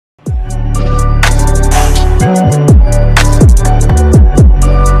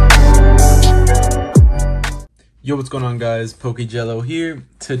Yo, what's going on, guys? Pokegelo here.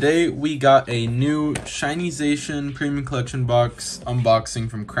 Today we got a new Shinization Premium Collection box unboxing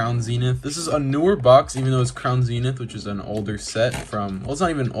from Crown Zenith. This is a newer box, even though it's Crown Zenith, which is an older set from, well, it's not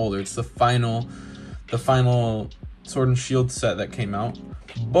even older, it's the final Sword and Shield set that came out.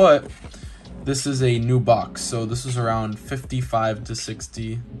 But this is a new box, so this is around $55 to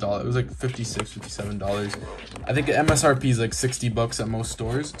 $60. It was like $56, $57. I think MSRP is like 60 bucks at most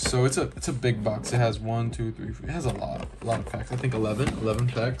stores. So it's a big box. It has 1, 2, 3, 4. It has a lot of packs. I think 11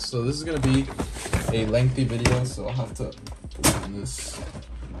 packs. So this is gonna be a lengthy video. So I'll have to open this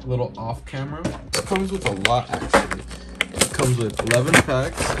little off camera. It comes with a lot actually. It comes with 11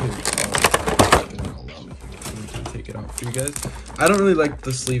 packs. Take it out for you guys. I don't really like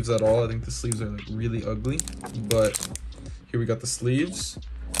the sleeves at all. I think the sleeves are like really ugly, but here we got the sleeves.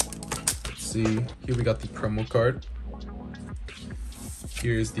 Let's see, here we got the promo card.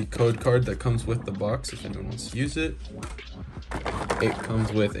 Here's the code card that comes with the box if anyone wants to use it. It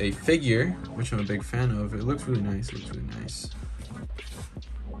comes with a figure, which I'm a big fan of. It looks really nice.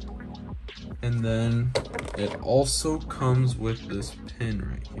 And then it also comes with this pin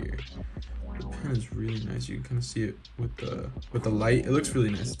right here. The pin is really nice. You can kind of see it with the light. It looks really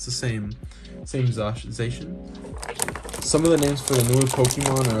nice. It's the same Zation. Some of the names for the newer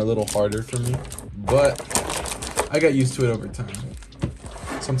Pokemon are a little harder for me, but I got used to it over time.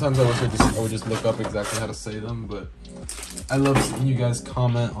 Sometimes I wish I would just look up exactly how to say them, but I love seeing you guys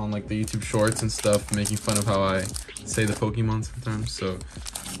comment on like the YouTube shorts and stuff, making fun of how I say the Pokemon sometimes. So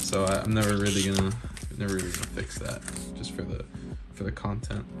I'm never really gonna fix that, just for the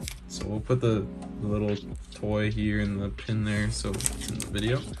content. So we'll put the little toy here and the pin there so it's in the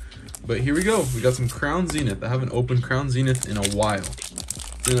video. But here we go. We got some Crown Zenith. I haven't opened Crown Zenith in a while.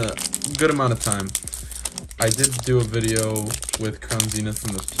 In a good amount of time. I did do a video with Crown Zenith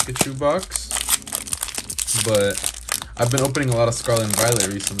from the Pikachu box, but I've been opening a lot of Scarlet and Violet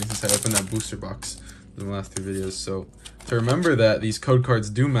recently since I opened that booster box in the last 3 videos. So to remember that these code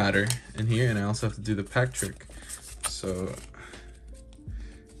cards do matter in here, and I also have to do the pack trick. So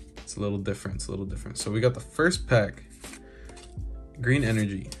it's a little different. So we got the first pack: Green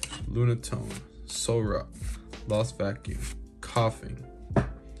Energy, Lunatone, Solrock, Lost Vacuum, Coughing,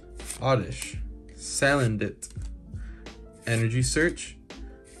 Oddish, Salandit, Energy Search,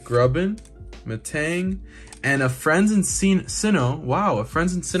 Grubbin, Metang, and a Friends and Sinnoh. Wow, a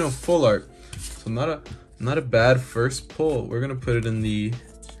Friends and Sinnoh full art. So not a bad first pull. We're gonna put it in the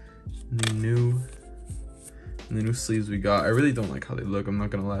new sleeves we got. I really don't like how they look, I'm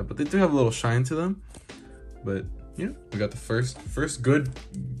not gonna lie, but they do have a little shine to them. But yeah, we got the first good.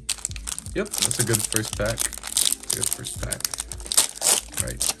 Yep, that's a good first pack.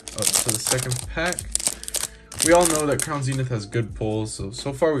 Right, up to the second pack. We all know that Crown Zenith has good pulls,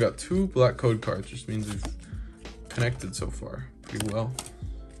 so far we got 2 black code cards, which means we've connected so far pretty well.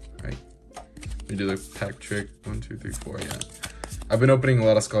 Right, we do the pack trick. 1, 2, 3, 4. Yeah, I've been opening a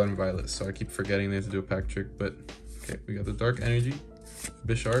lot of Scarlet and Violet, so I keep forgetting they have to do a pack trick. But okay, we got the Dark Energy,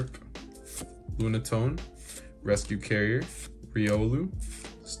 Bisharp, Lunatone, Rescue Carrier, Riolu,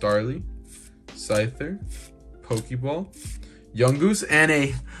 Starly, Scyther, Pokeball, Yungoos, and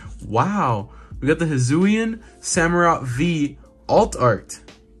a wow! We got the Hisuian Samurott V alt art.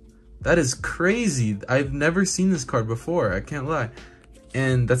 That is crazy. I've never seen this card before. I can't lie.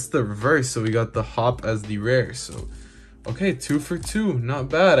 And that's the reverse. So we got the Hop as the rare. So okay, 2 for 2, not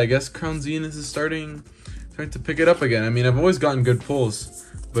bad. I guess Crown Zenith is starting to pick it up again. I mean, I've always gotten good pulls,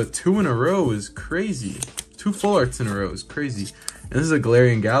 but 2 in a row is crazy. 2 full arts in a row is crazy. And this is a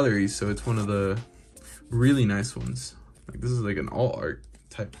Galarian Gallery, so it's one of the really nice ones. Like, this is like an all art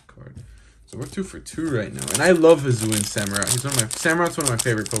type of card. So we're 2 for 2 right now, and I love Hisuian Samurott. Samurott's one of my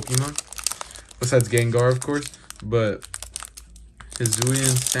favorite Pokemon, besides Gengar, of course. But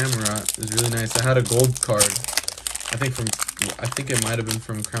Hisuian Samurott is really nice. I had a gold card. I think it might have been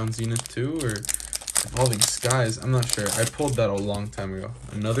from Crown Zenith 2 or Evolving Skies. I'm not sure. I pulled that a long time ago.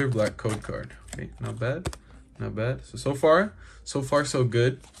 Another black code card. Okay, not bad. So far so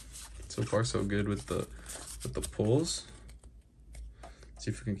good. So far so good with the pulls. Let's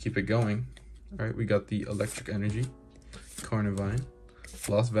see if we can keep it going. All right, we got the Electric Energy, Carnivine,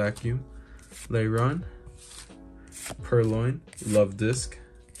 Lost Vacuum, Lairon, Purloin, Love Disc,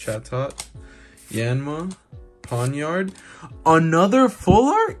 Chatot, Yanma, Pawniard, another full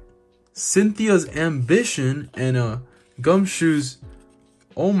art, Cynthia's Ambition, and a Gumshoe's.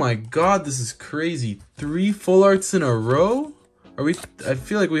 Oh my god, this is crazy. 3 full arts in a row? I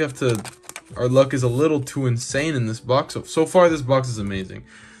feel like we have to, our luck is a little too insane in this box. So far this box is amazing.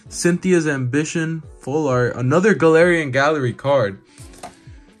 Cynthia's Ambition, full art, another Galarian Gallery card.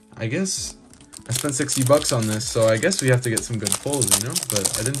 I guess I spent 60 bucks on this, so I guess we have to get some good pulls, you know?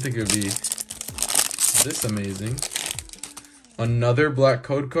 But I didn't think it would be this amazing. Another black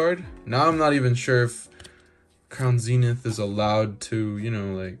code card. Now I'm not even sure if Crown Zenith is allowed to, you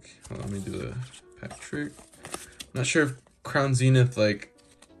know, like, hold on, let me do the pack trick. I'm not sure if Crown Zenith, like,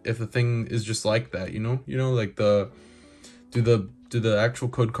 if the thing is just like that, you know? You know, like do the actual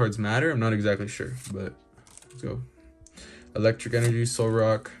code cards matter? I'm not exactly sure, but let's go. Electric Energy, Soul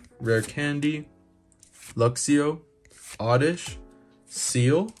Rock, Rare Candy, Luxio, Oddish,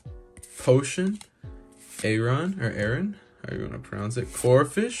 Seal, Potion, Aaron, how you want to pronounce it,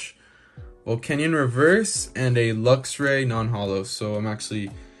 Chlorophish, Volcanion Reverse, and a Luxray non-holo. So I'm actually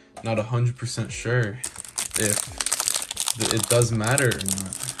not 100% sure if it does matter or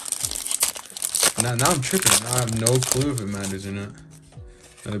not. Now I'm tripping. Now I have no clue if it matters or not.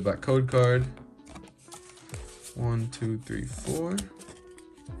 Another black code card. 1, 2, 3, 4.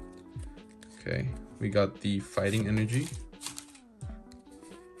 Okay, we got the Fighting Energy,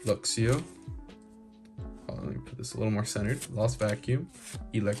 Luxio. Oh, let me put this a little more centered. Lost Vacuum,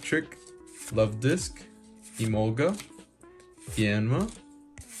 Electric, Love Disc, Emolga, Yanma,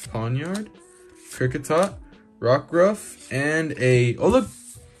 Pawniard, Kricketot, Rockruff, and a, oh look,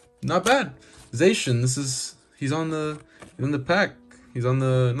 not bad, Zacian. He's on the pack. He's on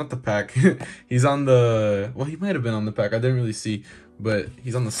the, not the pack. He's on the, well, he might have been on the pack. I didn't really see, but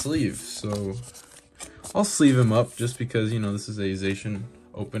he's on the sleeve. So I'll sleeve him up just because, you know, this is a Zacian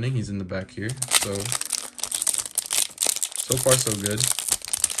opening. He's in the back here. So far so good.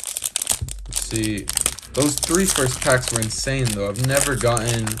 Let's see. Those 3 first packs were insane though. I've never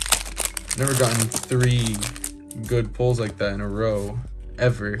gotten 3 good pulls like that in a row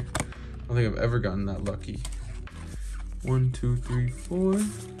ever. I don't think I've ever gotten that lucky. 1, 2, 3, 4.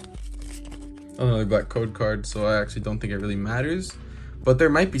 Another black code card, so I actually don't think it really matters. But there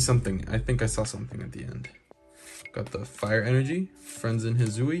might be something. I think I saw something at the end. Got the Fire Energy, Friends in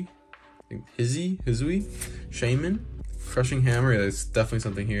Hizui, I think Hizui, Shaman, Crushing Hammer, there's definitely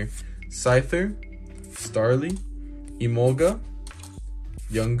something here. Scyther, Starly, Emolga,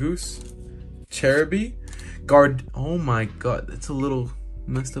 Young Goose, Cherubi, oh my god, that's a little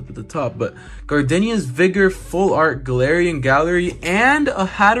messed up at the top, but Gardenia's Vigor, Full Art, Galarian Gallery, and a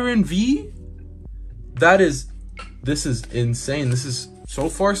Hatteran V? This is insane. This is so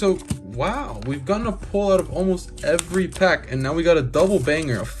far so, wow. We've gotten a pull out of almost every pack, and now we got a double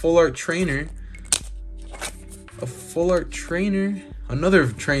banger, a Full Art Trainer, another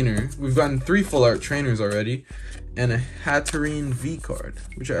trainer. We've gotten 3 Full Art Trainers already, and a Hatterene V card,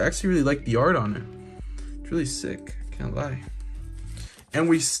 which I actually really like the art on it. It's really sick, can't lie. And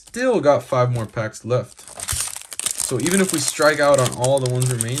we still got 5 more packs left. So even if we strike out on all the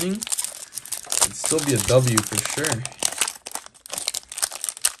ones remaining, it'd still be a W for sure.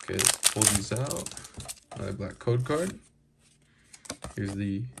 Okay, let's pull these out. Another black code card. Here's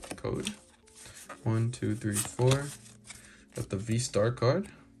the code. 1, 2, 3, 4. Got the V-Star card.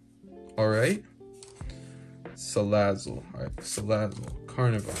 Alright. Salazzle. Alright, Salazzle.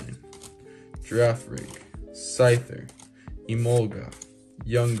 Carnivine. Giraffe Rig. Scyther. Emolga.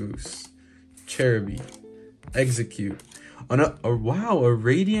 Young Goose, Cherubi, Execute. Wow, a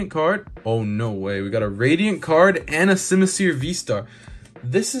Radiant card. Oh no way, we got a Radiant card and a Simisear V-Star.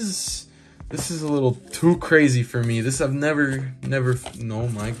 This is a little too crazy for me. This I've never, oh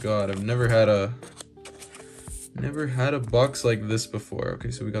my god, I've never had a box like this before. Okay,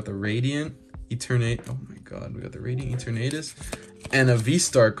 so we got the Radiant Eternate. Oh my god, we got the Radiant Eternatus and a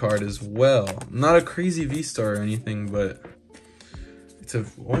V-Star card as well. Not a crazy V-Star or anything, but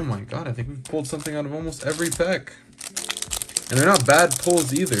oh my god, I think we've pulled something out of almost every pack. And they're not bad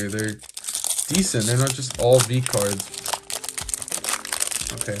pulls either. They're decent. They're not just all V cards.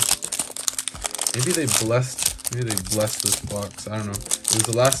 Okay. Maybe they blessed this box. I don't know. It was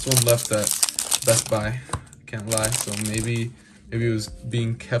the last one left at Best Buy. I can't lie. So maybe it was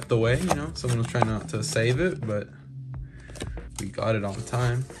being kept away, you know? Someone was trying not to save it, but we got it on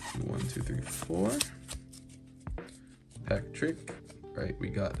time. 1, 2, 3, 4. Pack trick. Right, we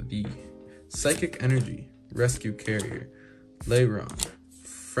got the Psychic Energy, Rescue Carrier, Leyron,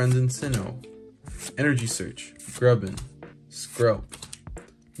 Friends in Sinnoh, Energy Search, Grubbin, Skrelp,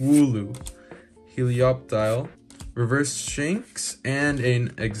 Wooloo, Helioptile, Reverse Shanks, and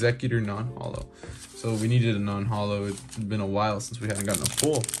an Executor non-holo. So we needed a non-holo. It's been a while since we hadn't gotten a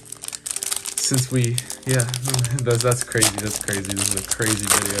pull. That's crazy. That's crazy. This is a crazy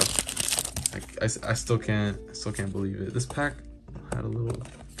video. I still can't believe it. This pack had a little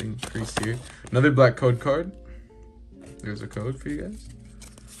thing creased here. Another black code card. There's a code for you guys.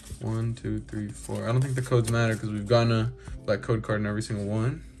 1, 2, 3, 4. I don't think the codes matter because we've gotten a black code card in every single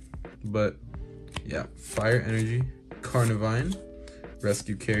one. But Yeah, Fire Energy, Carnivine,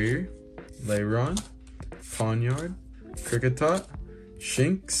 Rescue Carrier, Lairon, Pawniard, Kricketot,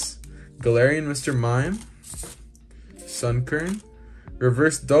 Shinx, Galarian Mr. Mime, Sunkern,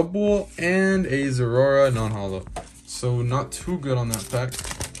 Reverse Double, and a Zorora non-holo. So not too good on that pack.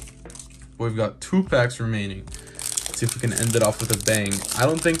 But we've got 2 packs remaining. Let's see if we can end it off with a bang. I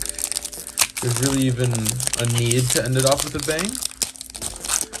don't think there's really even a need to end it off with a bang.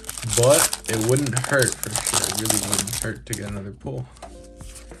 But it wouldn't hurt for sure. It really wouldn't hurt to get another pull.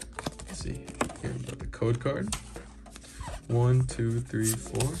 Let's see. Here we got the code card. 1, 2, 3,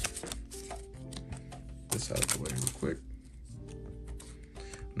 4. This out of the way real quick.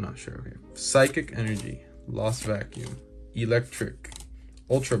 I'm not sure. Okay. Psychic Energy, Lost Vacuum, Electric,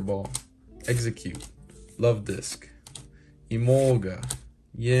 Ultra Ball, Execute, Love Disc, Emolga,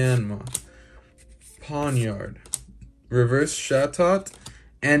 Yanma, Pawniard, Reverse Chatot,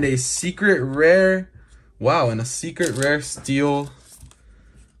 and a secret rare. Wow, and a secret rare Steel.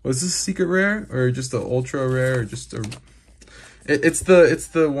 Was this a secret rare or just the ultra rare or just a? It's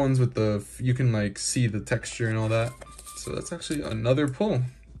the ones with the, you can like see the texture and all that. So that's actually another pull.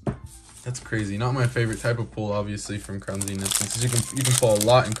 That's crazy. Not my favorite type of pull, obviously, from Crown Zenith, since you can pull a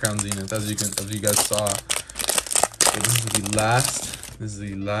lot in Crown Zenith, as you guys saw. So this is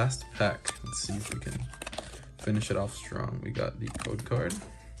the last pack. Let's see if we can finish it off strong. We got the code card.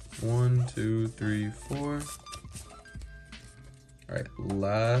 1, 2, 3, 4. All right,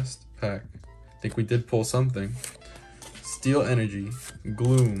 last pack. I think we did pull something. Steel Energy,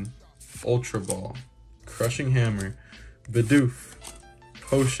 Gloom, Ultra Ball, Crushing Hammer, Bidoof,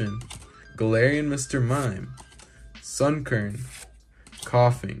 Potion, Galarian Mr. Mime, Sunkern,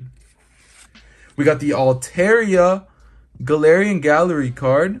 Coughing. We got the Altaria Galarian Gallery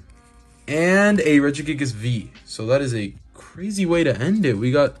card and a Regigigas V. So that is a crazy way to end it.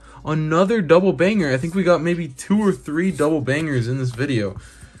 We got another double banger. I think we got maybe 2 or 3 double bangers in this video.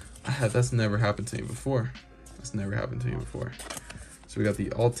 That's never happened to me before. That's never happened to me before. So we got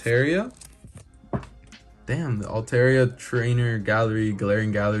the Altaria. Damn, the Altaria Trainer Gallery,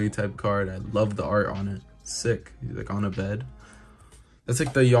 Galarian Gallery type card. I love the art on it. Sick. He's like on a bed. That's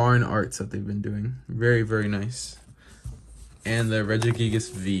like the yarn arts that they've been doing. Very, very nice. And the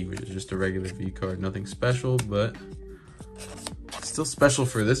Regigigas V, which is just a regular V card. Nothing special, but still special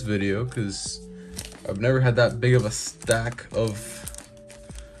for this video because I've never had that big of a stack of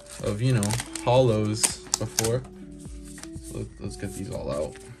you know, holos before. So let's get these all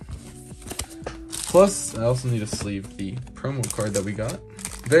out. Plus, I also need to sleeve the promo card that we got.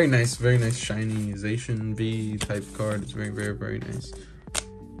 Very nice shiny Zacian V type card. It's very, very, very nice.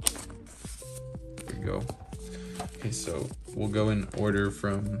 There we go. Okay, so we'll go in order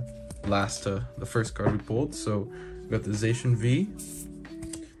from last to the first card we pulled. So we got the Zacian V,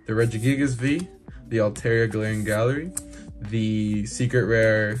 the Regigigas V, the Altaria Galarian Gallery, the Secret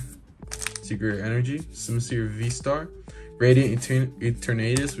Rare Secret Energy, Simisear V-Star, Radiant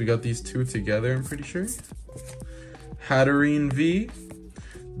Eternatus. We got these 2 together, I'm pretty sure. Hatterene V.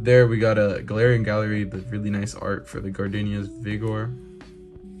 There we got a Galarian Gallery, the really nice art for the Gardenia's Vigor.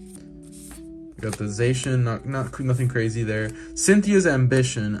 We got the Zacian, nothing crazy there. Cynthia's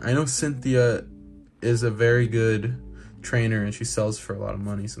Ambition. I know Cynthia is a very good trainer and she sells for a lot of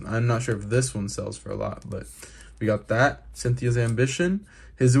money. So I'm not sure if this one sells for a lot, but we got that. Cynthia's Ambition.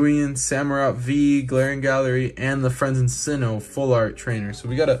 Hisuian Samurott V, Galarian Gallery, and the Friends and Sinnoh full art trainer. So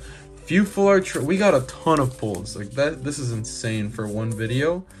we got a few full art, we got a ton of pulls. Like that, this is insane for one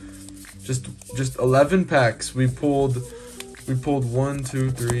video. Just 11 packs. We pulled 1, 2,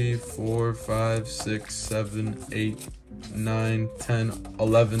 3, 4, 5, 6, 7, 8, 9, 10,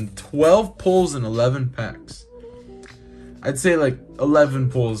 11, 12 pulls in 11 packs. I'd say like 11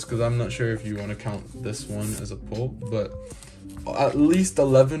 pulls because I'm not sure if you want to count this one as a pull, but at least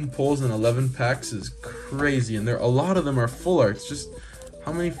 11 pulls and 11 packs is crazy, and a lot of them are full arts. Just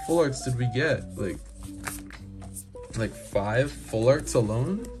how many full arts did we get? Like 5 full arts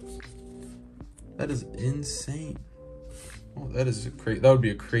alone? That is insane. Oh, that would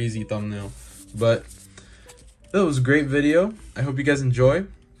be a crazy thumbnail. But that was a great video. I hope you guys enjoy.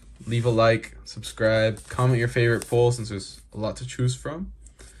 Leave a like, subscribe, comment your favorite pull since there's a lot to choose from.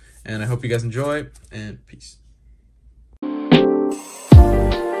 And I hope you guys enjoy, and peace.